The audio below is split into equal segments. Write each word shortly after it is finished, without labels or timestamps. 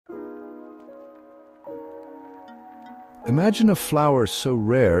Imagine a flower so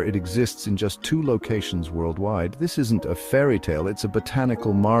rare it exists in just 2 locations worldwide. This isn't a fairy tale, it's a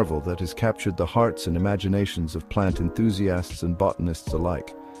botanical marvel that has captured the hearts and imaginations of plant enthusiasts and botanists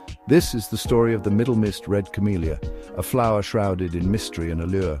alike. This is the story of the Middlemist Red Camellia, a flower shrouded in mystery and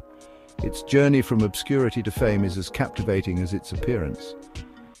allure. Its journey from obscurity to fame is as captivating as its appearance.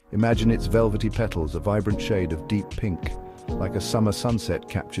 Imagine its velvety petals, a vibrant shade of deep pink, like a summer sunset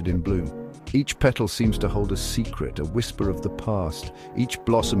captured in bloom. Each petal seems to hold a secret, a whisper of the past. Each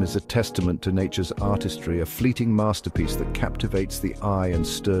blossom is a testament to nature's artistry, a fleeting masterpiece that captivates the eye and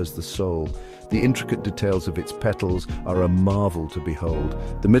stirs the soul. The intricate details of its petals are a marvel to behold.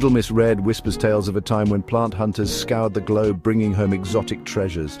 The Middlemist Red whispers tales of a time when plant hunters scoured the globe bringing home exotic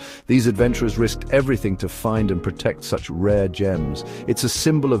treasures. These adventurers risked everything to find and protect such rare gems. It's a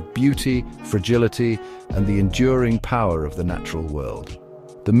symbol of beauty, fragility, and the enduring power of the natural world.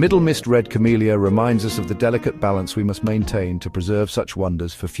 The Middlemist Red Camellia reminds us of the delicate balance we must maintain to preserve such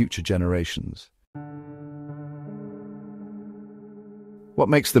wonders for future generations. What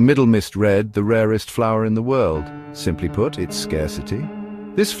makes the Middlemist Red the rarest flower in the world? Simply put, its scarcity.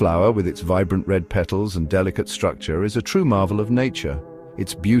 This flower, with its vibrant red petals and delicate structure, is a true marvel of nature.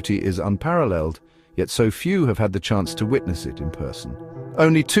 Its beauty is unparalleled, yet so few have had the chance to witness it in person.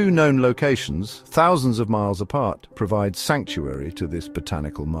 Only 2 known locations, thousands of miles apart, provide sanctuary to this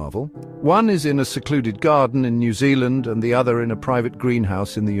botanical marvel. One is in a secluded garden in New Zealand and the other in a private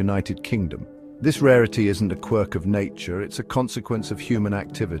greenhouse in the United Kingdom. This rarity isn't a quirk of nature, it's a consequence of human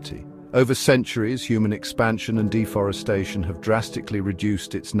activity. Over centuries, human expansion and deforestation have drastically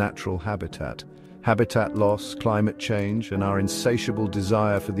reduced its natural habitat. Habitat loss, climate change, and our insatiable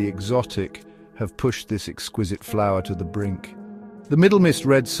desire for the exotic have pushed this exquisite flower to the brink. The Middlemist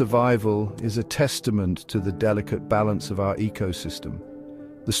Red's survival is a testament to the delicate balance of our ecosystem.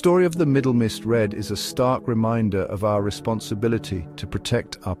 The story of the Middlemist Red is a stark reminder of our responsibility to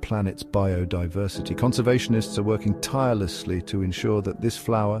protect our planet's biodiversity. Conservationists are working tirelessly to ensure that this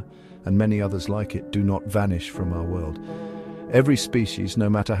flower, and many others like it, do not vanish from our world. Every species, no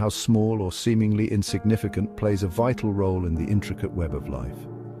matter how small or seemingly insignificant, plays a vital role in the intricate web of life.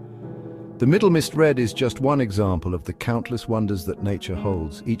 The Middlemist Red is just one example of the countless wonders that nature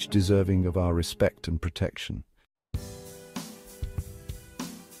holds, each deserving of our respect and protection.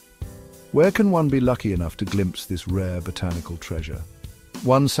 Where can one be lucky enough to glimpse this rare botanical treasure?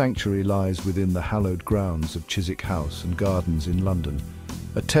 One sanctuary lies within the hallowed grounds of Chiswick House and Gardens in London,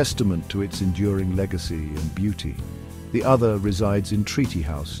 a testament to its enduring legacy and beauty. The other resides in Treaty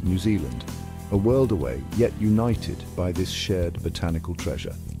House, New Zealand, a world away, yet united by this shared botanical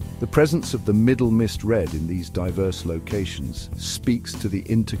treasure. The presence of the Middlemist Red in these diverse locations speaks to the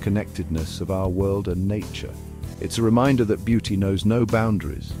interconnectedness of our world and nature. It's a reminder that beauty knows no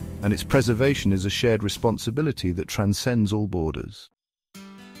boundaries, and its preservation is a shared responsibility that transcends all borders.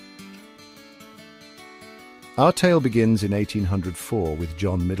 Our tale begins in 1804 with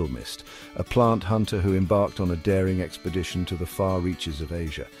John Middlemist, a plant hunter who embarked on a daring expedition to the far reaches of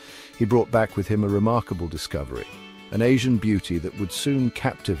Asia. He brought back with him a remarkable discovery, an Asian beauty that would soon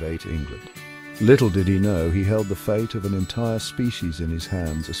captivate England. Little did he know he held the fate of an entire species in his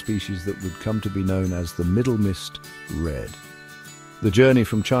hands, a species that would come to be known as the Middlemist Red. The journey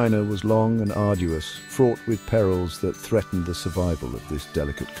from China was long and arduous, fraught with perils that threatened the survival of this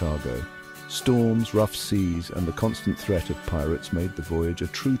delicate cargo. Storms, rough seas, and the constant threat of pirates made the voyage a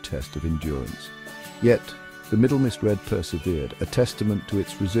true test of endurance. Yet, the Middlemist Red persevered, a testament to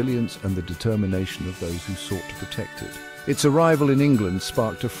its resilience and the determination of those who sought to protect it. Its arrival in England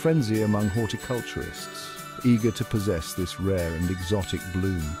sparked a frenzy among horticulturists, eager to possess this rare and exotic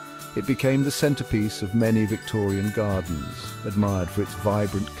bloom. It became the centerpiece of many Victorian gardens, admired for its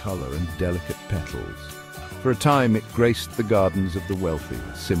vibrant color and delicate petals. For a time, it graced the gardens of the wealthy,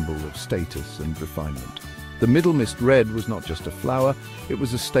 a symbol of status and refinement. The Middlemist Red was not just a flower, it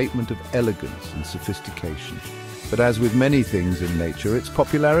was a statement of elegance and sophistication. But as with many things in nature, its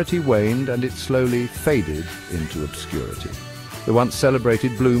popularity waned and it slowly faded into obscurity. The once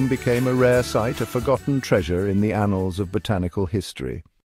celebrated bloom became a rare sight, a forgotten treasure in the annals of botanical history.